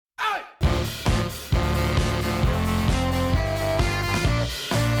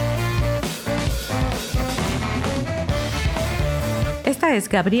Esta es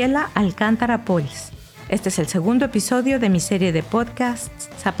Gabriela Alcántara Pohls. Este es el segundo episodio de mi serie de podcasts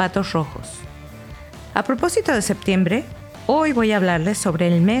Zapatos Rojos. A propósito de septiembre, hoy voy a hablarles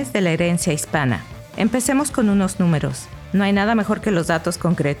sobre el mes de la herencia hispana. Empecemos con unos números. No hay nada mejor que los datos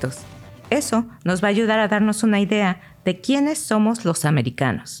concretos. Eso nos va a ayudar a darnos una idea de quiénes somos los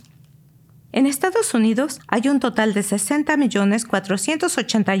americanos. En Estados Unidos hay un total de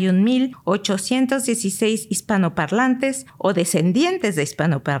 60.481.816 hispanoparlantes o descendientes de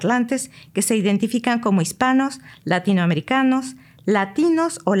hispanoparlantes que se identifican como hispanos, latinoamericanos,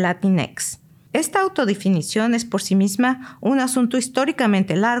 latinos o latinx. Esta autodefinición es por sí misma un asunto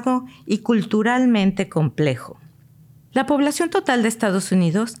históricamente largo y culturalmente complejo. La población total de Estados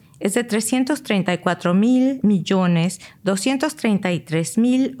Unidos es de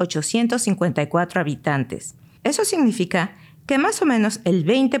 334.233.854 habitantes. Eso significa que más o menos el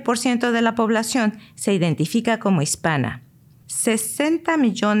 20% de la población se identifica como hispana. 60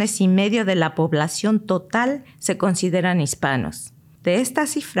 millones y medio de la población total se consideran hispanos. De esta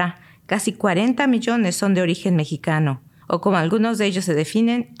cifra, casi 40 millones son de origen mexicano, o como algunos de ellos se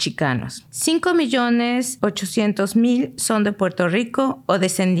definen, chicanos. 5.800.000 son de Puerto Rico o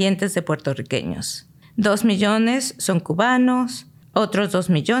descendientes de puertorriqueños. 2 millones son cubanos, otros 2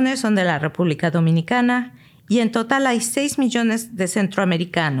 millones son de la República Dominicana y en total hay 6 millones de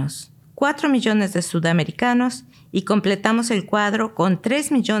centroamericanos, 4 millones de sudamericanos y completamos el cuadro con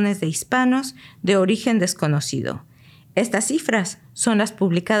 3 millones de hispanos de origen desconocido. Estas cifras son las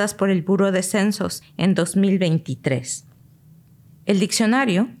publicadas por el Buró de Censos en 2023. El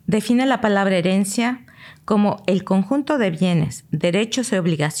diccionario define la palabra herencia como el conjunto de bienes, derechos y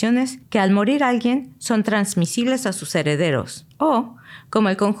obligaciones que al morir alguien son transmisibles a sus herederos, o como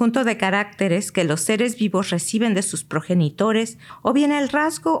el conjunto de caracteres que los seres vivos reciben de sus progenitores, o bien el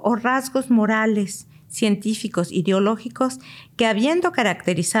rasgo o rasgos morales, científicos, ideológicos que habiendo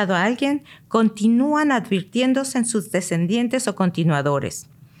caracterizado a alguien continúan advirtiéndose en sus descendientes o continuadores.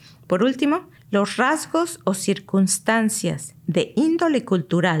 Por último, los rasgos o circunstancias de índole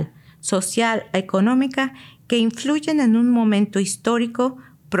cultural, social o económica que influyen en un momento histórico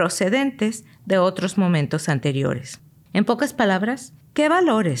procedentes de otros momentos anteriores. En pocas palabras, ¿qué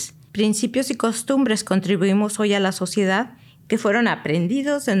valores, principios y costumbres contribuimos hoy a la sociedad que fueron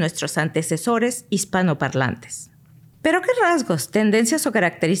aprendidos de nuestros antecesores hispanoparlantes? ¿Pero qué rasgos, tendencias o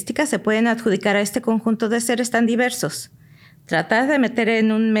características se pueden adjudicar a este conjunto de seres tan diversos? Tratar de meter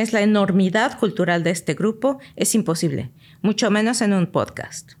en un mes la enormidad cultural de este grupo es imposible, mucho menos en un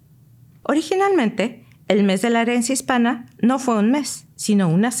podcast. Originalmente, el mes de la herencia hispana no fue un mes, sino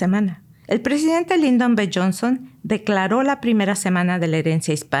una semana. El presidente Lyndon B. Johnson declaró la primera semana de la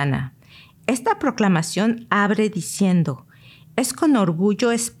herencia hispana. Esta proclamación abre diciendo: es con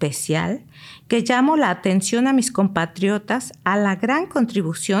orgullo especial que llamo la atención a mis compatriotas a la gran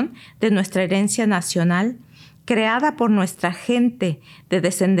contribución de nuestra herencia nacional creada por nuestra gente de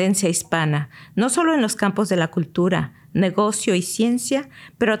descendencia hispana, no solo en los campos de la cultura, negocio y ciencia,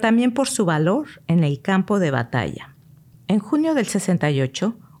 pero también por su valor en el campo de batalla. En junio del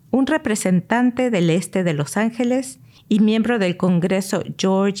 68, un representante del este de Los Ángeles y miembro del Congreso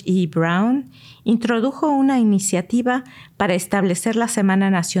George E. Brown introdujo una iniciativa para establecer la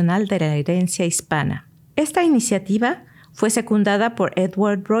Semana Nacional de la Herencia Hispana. Esta iniciativa fue secundada por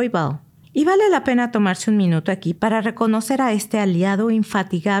Edward Roybal. Y vale la pena tomarse un minuto aquí para reconocer a este aliado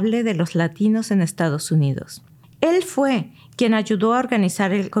infatigable de los latinos en Estados Unidos. Él fue quien ayudó a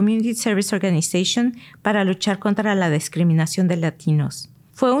organizar el Community Service Organization para luchar contra la discriminación de latinos.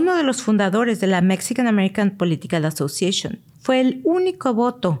 Fue uno de los fundadores de la Mexican American Political Association. Fue el único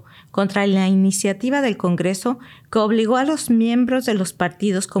voto contra la iniciativa del Congreso que obligó a los miembros de los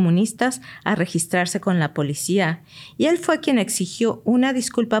partidos comunistas a registrarse con la policía. Y él fue quien exigió una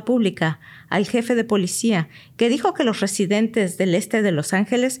disculpa pública al jefe de policía, que dijo que los residentes del este de Los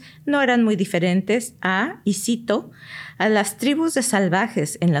Ángeles no eran muy diferentes y cito, a las tribus de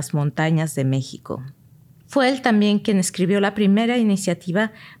salvajes en las montañas de México. Fue él también quien escribió la primera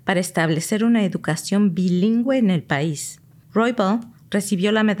iniciativa para establecer una educación bilingüe en el país. Roybal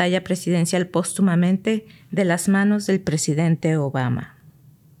recibió la medalla presidencial póstumamente de las manos del presidente Obama.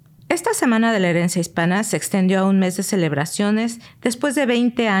 Esta Semana de la Herencia Hispana se extendió a un mes de celebraciones después de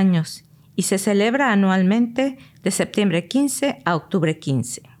 20 años y se celebra anualmente de septiembre 15 a octubre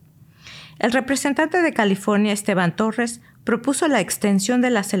 15. El representante de California, Esteban Torres, propuso la extensión de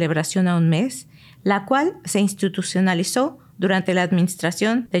la celebración a un mes, la cual se institucionalizó durante la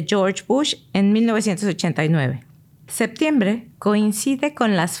administración de George Bush en 1989. Septiembre coincide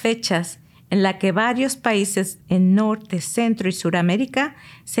con las fechas en la que varios países en Norte, Centro y Suramérica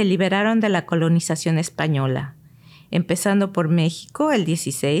se liberaron de la colonización española. empezando por México el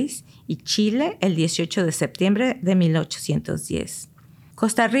 16 y Chile el 18 de septiembre de 1810.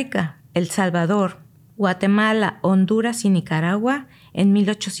 Costa Rica, El Salvador, Guatemala, Honduras y Nicaragua en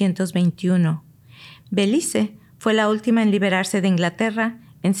 1821. Belice fue la última en liberarse de Inglaterra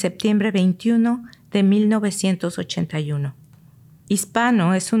en septiembre 21 de 1981.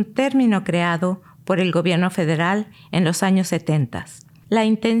 Hispano es un término creado por el gobierno federal en los años 70. La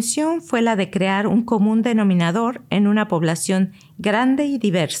intención fue la de crear un común denominador en una población grande y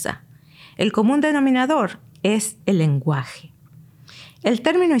diversa. El común denominador es el lenguaje. El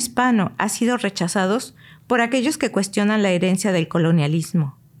término hispano ha sido rechazado por aquellos que cuestionan la herencia del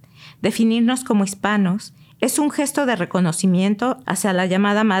colonialismo. Definirnos como hispanos es un gesto de reconocimiento hacia la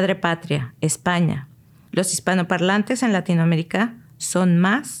llamada madre patria, España. Los hispanoparlantes en Latinoamérica son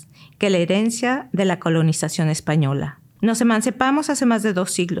más que la herencia de la colonización española. Nos emancipamos hace más de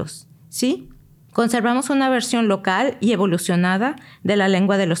 2 siglos, ¿sí? Conservamos una versión local y evolucionada de la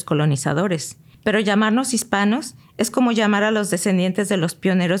lengua de los colonizadores, pero llamarnos hispanos es como llamar a los descendientes de los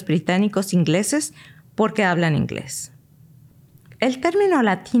pioneros británicos ingleses porque hablan inglés. El término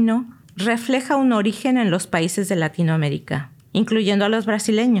latino refleja un origen en los países de Latinoamérica, incluyendo a los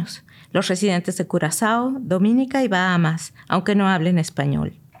brasileños, los residentes de Curazao, Dominica y Bahamas, aunque no hablen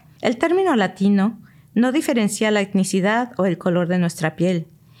español. El término latino no diferencia la etnicidad o el color de nuestra piel,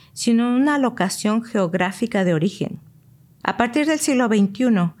 sino una locación geográfica de origen. A partir del siglo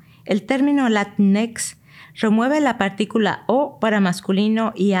XXI, el término Latinx remueve la partícula O para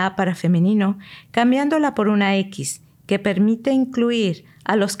masculino y A para femenino, cambiándola por una X, que permite incluir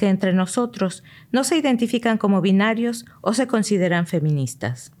a los que entre nosotros no se identifican como binarios o se consideran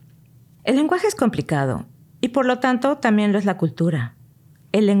feministas. El lenguaje es complicado y por lo tanto también lo es la cultura.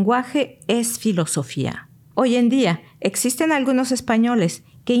 El lenguaje es filosofía. Hoy en día existen algunos españoles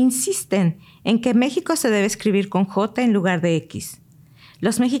que insisten en que México se debe escribir con J en lugar de X.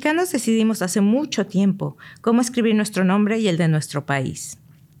 Los mexicanos decidimos hace mucho tiempo cómo escribir nuestro nombre y el de nuestro país.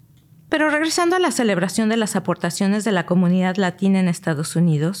 Pero regresando a la celebración de las aportaciones de la comunidad latina en Estados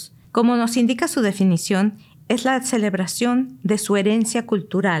Unidos, como nos indica su definición, es la celebración de su herencia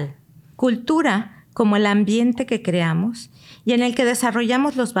cultural. Cultura como el ambiente que creamos y en el que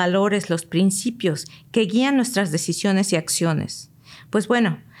desarrollamos los valores, los principios que guían nuestras decisiones y acciones. Pues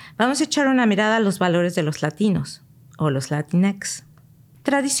bueno, vamos a echar una mirada a los valores de los latinos, o los Latinx.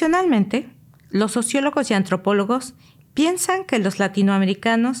 Tradicionalmente, los sociólogos y antropólogos piensan que los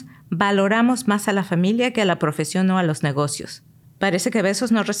latinoamericanos valoramos más a la familia que a la profesión o a los negocios. Parece que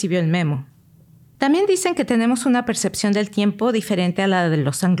Besos no recibió el memo. También dicen que tenemos una percepción del tiempo diferente a la de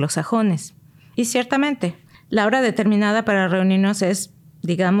los anglosajones. Y ciertamente, la hora determinada para reunirnos es,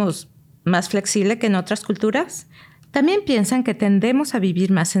 digamos, más flexible que en otras culturas. También piensan que tendemos a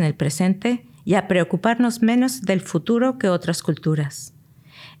vivir más en el presente y a preocuparnos menos del futuro que otras culturas.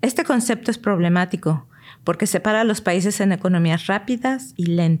 Este concepto es problemático porque separa a los países en economías rápidas y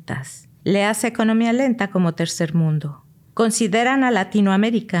lentas. Le hace economía lenta como tercer mundo. Consideran a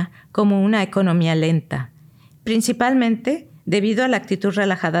Latinoamérica como una economía lenta, principalmente debido a la actitud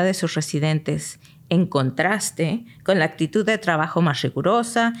relajada de sus residentes, en contraste con la actitud de trabajo más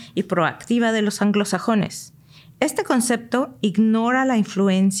rigurosa y proactiva de los anglosajones. Este concepto ignora la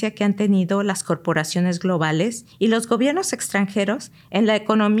influencia que han tenido las corporaciones globales y los gobiernos extranjeros en la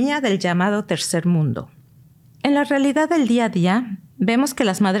economía del llamado tercer mundo. En la realidad del día a día, vemos que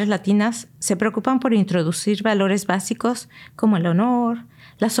las madres latinas se preocupan por introducir valores básicos como el honor,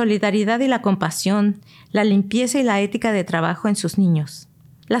 la solidaridad y la compasión, la limpieza y la ética de trabajo en sus niños.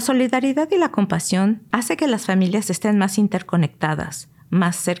 La solidaridad y la compasión hace que las familias estén más interconectadas,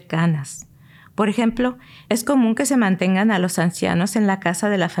 más cercanas. Por ejemplo, es común que se mantengan a los ancianos en la casa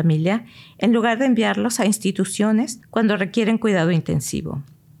de la familia en lugar de enviarlos a instituciones cuando requieren cuidado intensivo.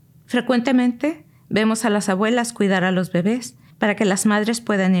 Frecuentemente, vemos a las abuelas cuidar a los bebés para que las madres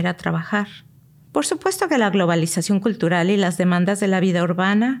puedan ir a trabajar. Por supuesto que la globalización cultural y las demandas de la vida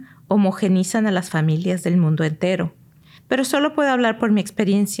urbana homogenizan a las familias del mundo entero. Pero solo puedo hablar por mi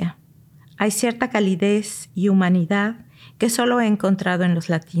experiencia. Hay cierta calidez y humanidad que solo he encontrado en los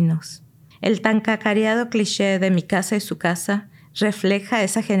latinos. El tan cacareado cliché de mi casa es su casa refleja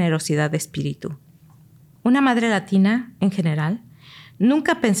esa generosidad de espíritu. Una madre latina, en general,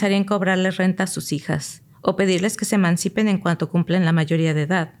 nunca pensaría en cobrarle renta a sus hijas o pedirles que se emancipen en cuanto cumplen la mayoría de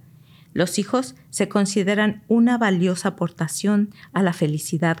edad. Los hijos se consideran una valiosa aportación a la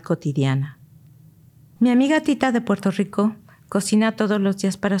felicidad cotidiana. Mi amiga Tita de Puerto Rico cocina todos los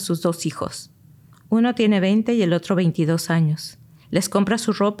días para sus 2 hijos. Uno tiene 20 y el otro 22 años. Les compra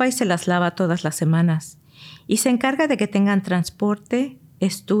su ropa y se las lava todas las semanas. Y se encarga de que tengan transporte,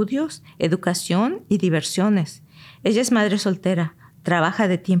 estudios, educación y diversiones. Ella es madre soltera, trabaja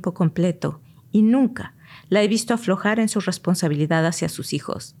de tiempo completo y nunca la he visto aflojar en su responsabilidad hacia sus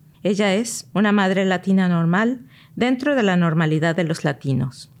hijos. Ella es una madre latina normal dentro de la normalidad de los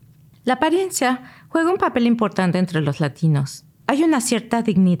latinos. La apariencia juega un papel importante entre los latinos. Hay una cierta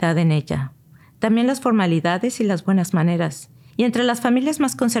dignidad en ella. También las formalidades y las buenas maneras. Y entre las familias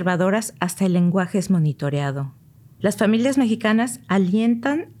más conservadoras hasta el lenguaje es monitoreado. Las familias mexicanas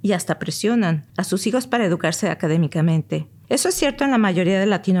alientan y hasta presionan a sus hijos para educarse académicamente. Eso es cierto en la mayoría de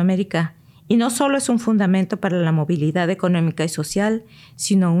Latinoamérica. Y no solo es un fundamento para la movilidad económica y social,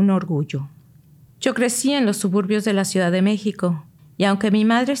 sino un orgullo. Yo crecí en los suburbios de la Ciudad de México, y aunque mi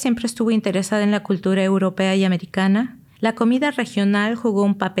madre siempre estuvo interesada en la cultura europea y americana, la comida regional jugó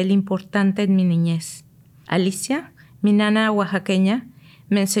un papel importante en mi niñez. Alicia, mi nana oaxaqueña,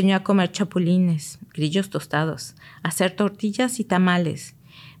 me enseñó a comer chapulines, grillos tostados, a hacer tortillas y tamales.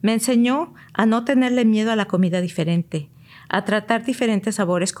 Me enseñó a no tenerle miedo a la comida diferente, a tratar diferentes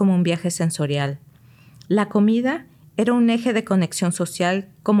sabores como un viaje sensorial. La comida era un eje de conexión social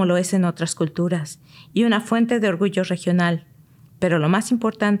como lo es en otras culturas y una fuente de orgullo regional, pero lo más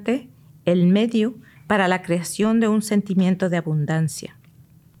importante, el medio para la creación de un sentimiento de abundancia.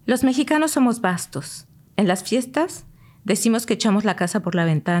 Los mexicanos somos vastos. En las fiestas decimos que echamos la casa por la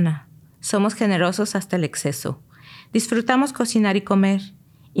ventana. Somos generosos hasta el exceso. Disfrutamos cocinar y comer,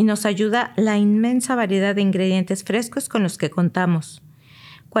 y nos ayuda la inmensa variedad de ingredientes frescos con los que contamos.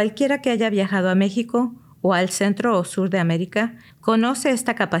 Cualquiera que haya viajado a México o al centro o sur de América conoce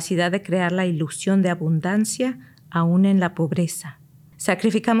esta capacidad de crear la ilusión de abundancia aún en la pobreza.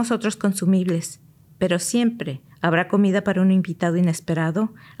 Sacrificamos otros consumibles, pero siempre habrá comida para un invitado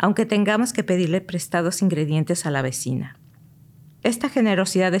inesperado, aunque tengamos que pedirle prestados ingredientes a la vecina. Esta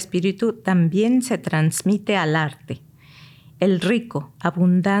generosidad de espíritu también se transmite al arte. El rico,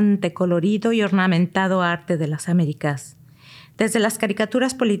 abundante, colorido y ornamentado arte de las Américas. Desde las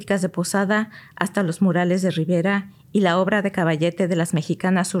caricaturas políticas de Posada hasta los murales de Rivera y la obra de Caballete de las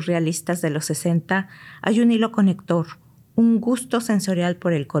mexicanas surrealistas de los 60, hay un hilo conector, un gusto sensorial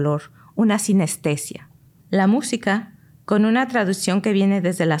por el color, una sinestesia. La música, con una traducción que viene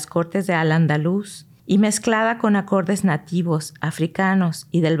desde las cortes de Al-Andalus y mezclada con acordes nativos, africanos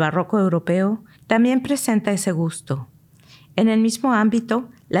y del barroco europeo, también presenta ese gusto. En el mismo ámbito,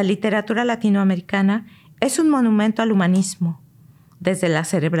 la literatura latinoamericana es un monumento al humanismo, desde la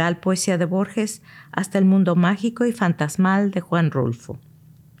cerebral poesía de Borges hasta el mundo mágico y fantasmal de Juan Rulfo.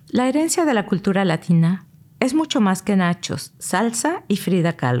 La herencia de la cultura latina es mucho más que nachos, salsa y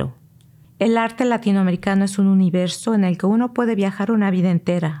Frida Kahlo. El arte latinoamericano es un universo en el que uno puede viajar una vida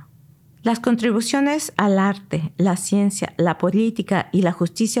entera. Las contribuciones al arte, la ciencia, la política y la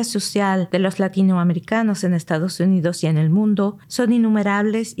justicia social de los latinoamericanos en Estados Unidos y en el mundo son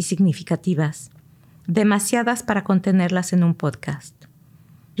innumerables y significativas, demasiadas para contenerlas en un podcast.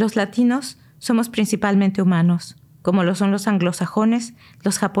 Los latinos somos principalmente humanos, como lo son los anglosajones,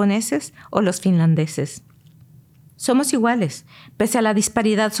 los japoneses o los finlandeses. Somos iguales, pese a la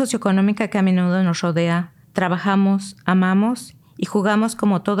disparidad socioeconómica que a menudo nos rodea. Trabajamos, amamos y jugamos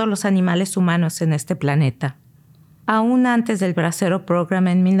como todos los animales humanos en este planeta. Aún antes del Bracero Program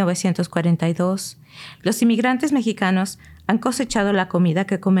en 1942, los inmigrantes mexicanos han cosechado la comida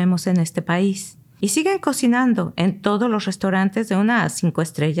que comemos en este país y siguen cocinando en todos los restaurantes de 1 a 5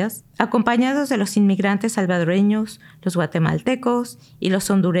 estrellas, acompañados de los inmigrantes salvadoreños, los guatemaltecos y los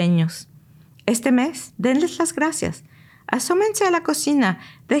hondureños. Este mes, denles las gracias. Asómense a la cocina,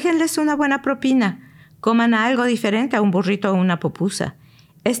 déjenles una buena propina. Coman algo diferente a un burrito o una pupusa.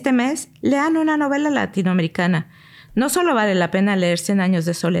 Este mes, lean una novela latinoamericana. No solo vale la pena leer 100 años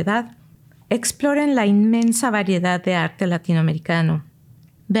de soledad. Exploren la inmensa variedad de arte latinoamericano.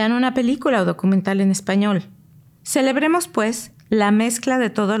 Vean una película o documental en español. Celebremos, pues, la mezcla de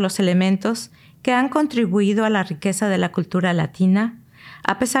todos los elementos que han contribuido a la riqueza de la cultura latina,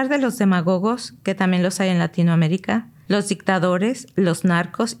 a pesar de los demagogos, que también los hay en Latinoamérica, los dictadores, los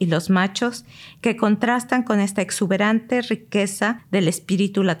narcos y los machos que contrastan con esta exuberante riqueza del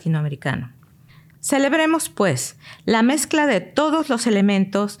espíritu latinoamericano. Celebremos, pues, la mezcla de todos los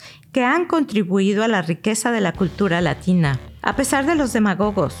elementos que han contribuido a la riqueza de la cultura latina, a pesar de los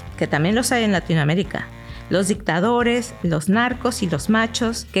demagogos, que también los hay en Latinoamérica, los dictadores, los narcos y los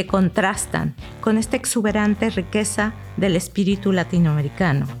machos que contrastan con esta exuberante riqueza del espíritu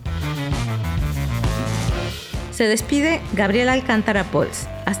latinoamericano. Se despide Gabriela Alcántara Pohls.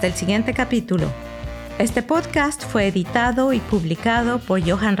 Hasta el siguiente capítulo. Este podcast fue editado y publicado por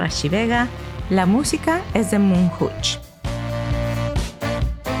Johan Rashi Vega. La música es de Moon Hooch.